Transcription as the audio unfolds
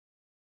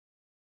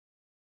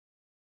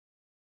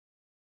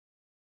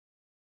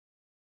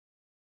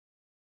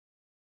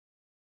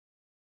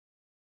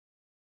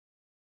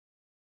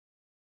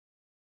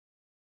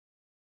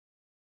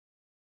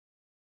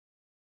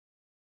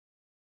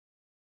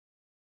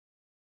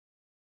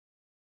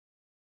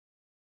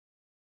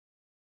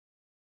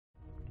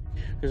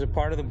There's a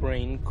part of the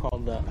brain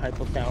called the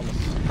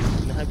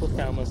hypothalamus. And the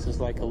hypothalamus is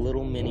like a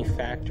little mini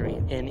factory,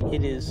 and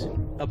it is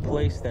a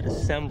place that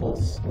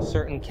assembles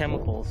certain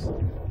chemicals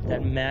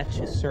that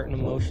matches certain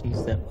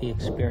emotions that we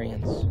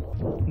experience.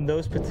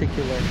 Those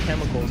particular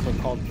chemicals are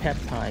called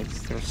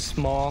peptides. They're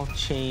small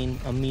chain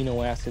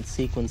amino acid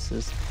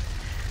sequences.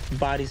 The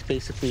body's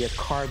basically a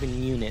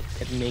carbon unit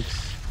that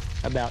makes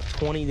about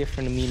 20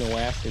 different amino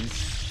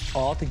acids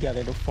all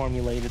together to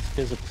formulate its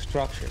physical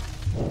structure.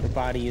 The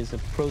body is a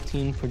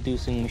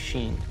protein-producing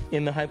machine.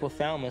 In the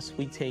hypothalamus,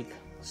 we take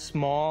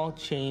small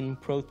chain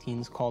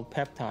proteins called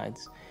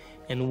peptides,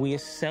 and we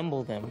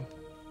assemble them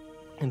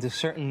into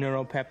certain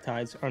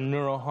neuropeptides or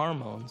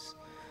neurohormones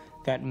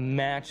that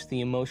match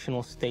the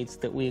emotional states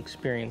that we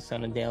experience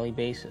on a daily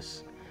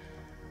basis.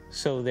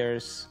 So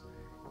there's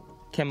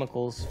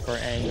chemicals for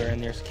anger,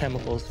 and there's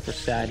chemicals for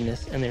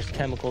sadness, and there's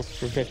chemicals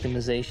for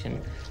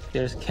victimization,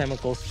 there's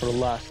chemicals for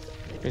lust.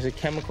 There's a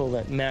chemical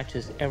that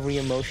matches every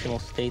emotional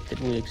state that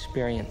we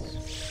experience.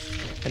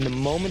 And the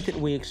moment that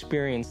we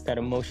experience that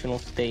emotional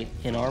state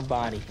in our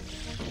body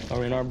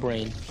or in our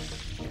brain,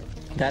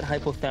 that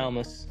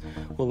hypothalamus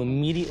will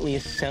immediately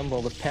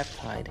assemble the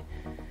peptide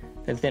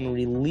that then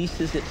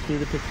releases it through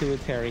the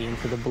pituitary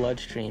into the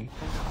bloodstream.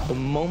 The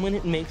moment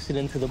it makes it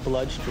into the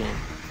bloodstream,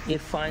 it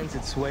finds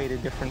its way to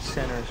different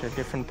centers or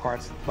different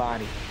parts of the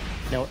body.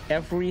 Now,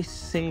 every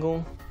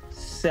single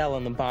cell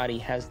in the body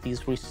has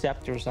these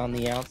receptors on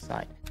the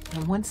outside.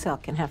 And one cell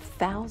can have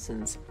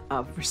thousands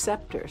of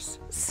receptors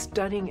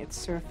studding its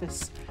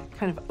surface,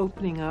 kind of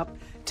opening up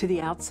to the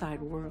outside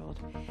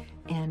world.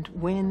 And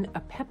when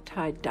a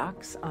peptide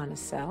docks on a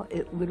cell,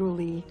 it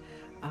literally,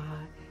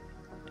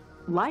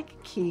 like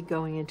a key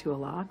going into a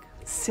lock,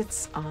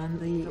 sits on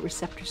the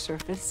receptor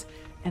surface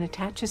and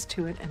attaches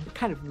to it and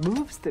kind of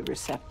moves the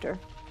receptor,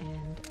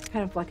 and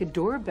kind of like a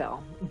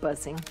doorbell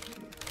buzzing,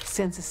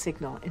 sends a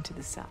signal into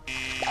the cell.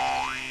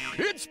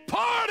 It's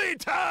party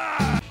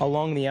time!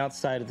 Along the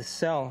outside of the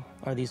cell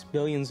are these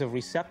billions of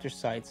receptor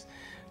sites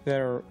that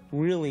are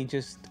really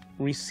just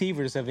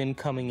receivers of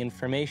incoming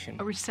information.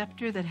 A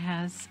receptor that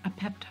has a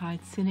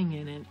peptide sitting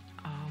in it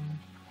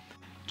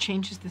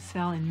changes the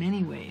cell in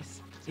many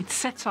ways. It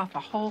sets off a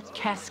whole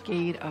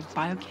cascade of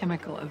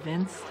biochemical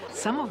events,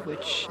 some of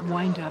which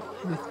wind up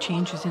with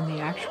changes in the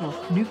actual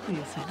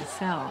nucleus of the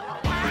cell.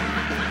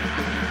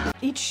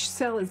 Each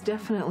cell is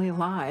definitely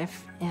alive,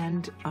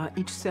 and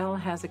each cell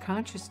has a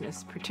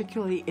consciousness,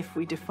 particularly if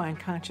we define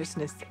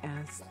consciousness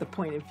as the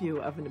point of view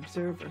of an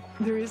observer.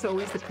 There is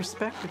always the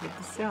perspective of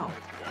the cell.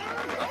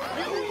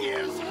 A few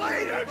years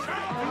later!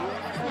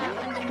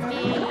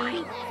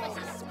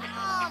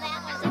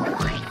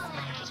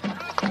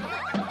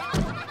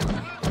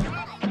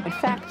 In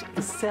fact,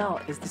 the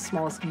cell is the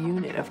smallest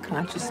unit of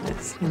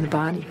consciousness in the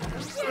body.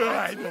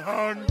 I'm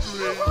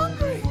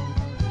hungry.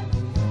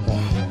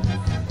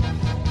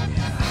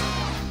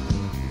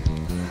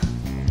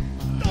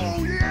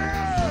 Oh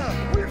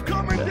yeah! We've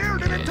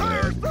commandeered an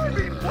entire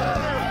serving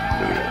plant!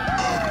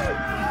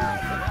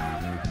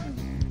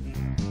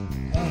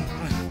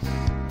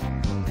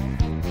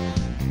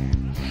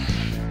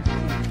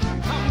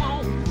 Come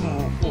on!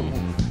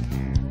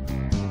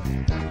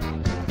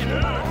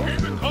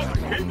 Keep it coming!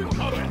 Keep it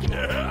coming!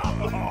 Yeah!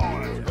 Oh,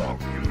 let's go!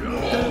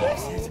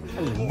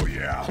 Oh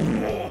yeah!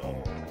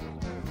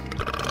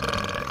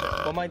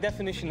 Well, my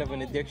definition of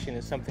an addiction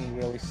is something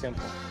really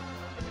simple.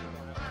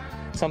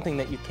 Something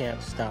that you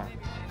can't stop.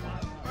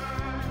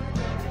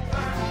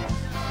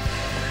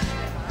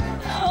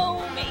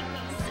 Oh, make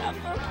me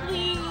suffer,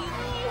 please.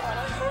 You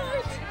wanna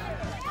hurt?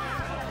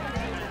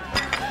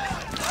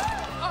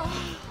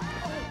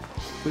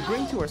 We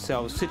bring to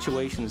ourselves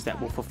situations that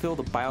will fulfill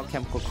the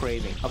biochemical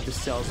craving of the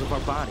cells of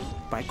our body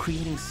by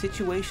creating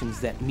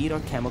situations that meet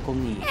our chemical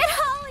needs. It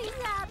always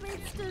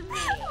happens to me.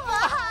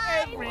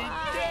 Why? Every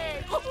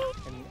Why?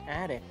 An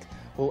addict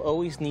will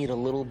always need a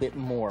little bit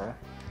more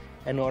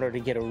in order to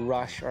get a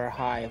rush or a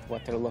high of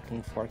what they're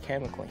looking for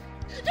chemically.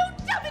 Don't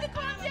tell me to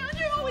calm down.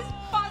 You're always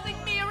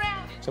bossing me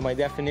around. So my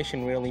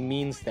definition really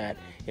means that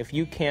if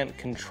you can't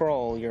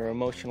control your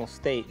emotional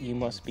state, you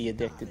must be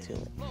addicted to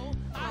it.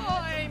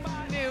 I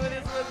knew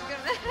this was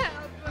gonna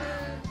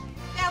happen.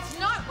 That's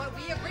not what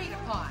we agreed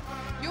upon.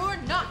 You're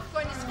not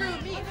going to screw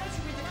me.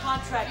 Read the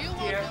contract, You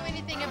dear. won't do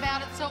anything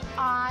about it, so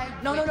I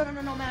No, will.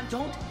 ma'am.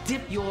 Don't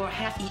dip your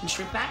half-eaten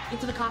shrimp back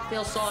into the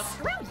cocktail sauce.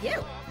 Screw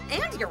you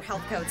and your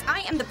health codes.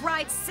 I am the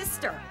bride's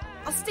sister.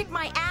 I'll stick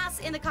my ass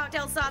in the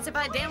cocktail sauce if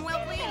I damn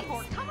well please.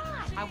 Come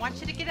on. I want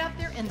you to get out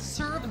there and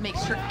serve and make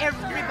sure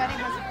everybody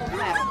has a full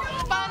glass.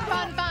 Fun,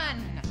 fun,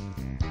 fun.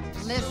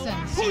 Listen.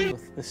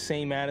 With the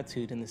same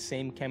attitude and the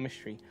same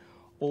chemistry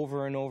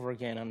over and over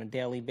again on a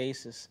daily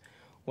basis,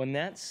 when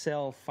that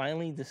cell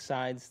finally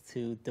decides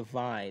to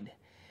divide,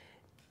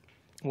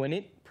 when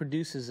it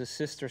produces a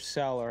sister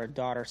cell or a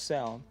daughter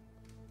cell,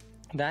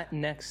 that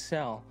next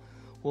cell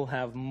will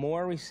have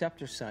more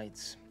receptor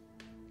sites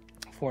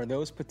for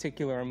those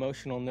particular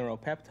emotional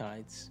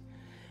neuropeptides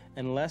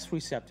and less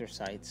receptor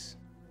sites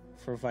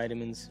for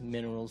vitamins,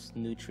 minerals,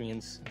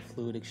 nutrients,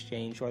 fluid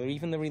exchange, or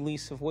even the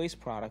release of waste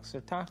products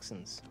or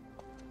toxins.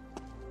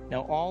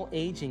 Now, all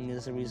aging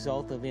is a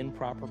result of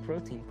improper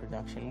protein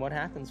production. What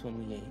happens when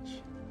we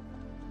age?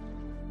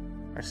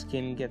 Our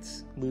skin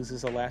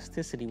loses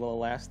elasticity. Well,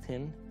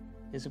 elastin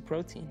is a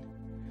protein.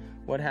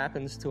 What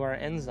happens to our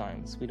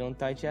enzymes? We don't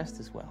digest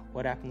as well.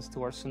 What happens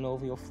to our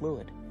synovial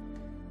fluid?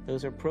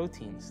 Those are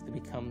proteins. They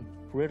become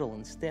brittle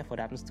and stiff. What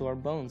happens to our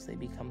bones? They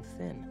become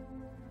thin.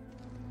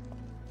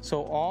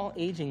 So all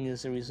aging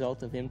is a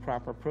result of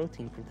improper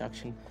protein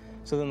production.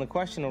 So then the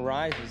question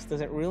arises,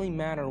 does it really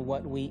matter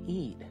what we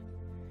eat?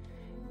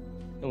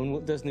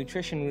 And does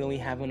nutrition really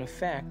have an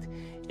effect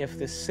if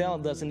the cell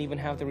doesn't even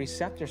have the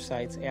receptor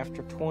sites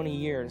after 20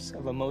 years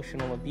of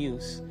emotional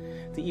abuse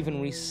to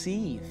even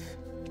receive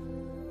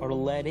or to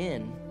let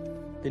in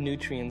the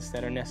nutrients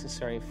that are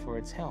necessary for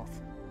its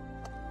health?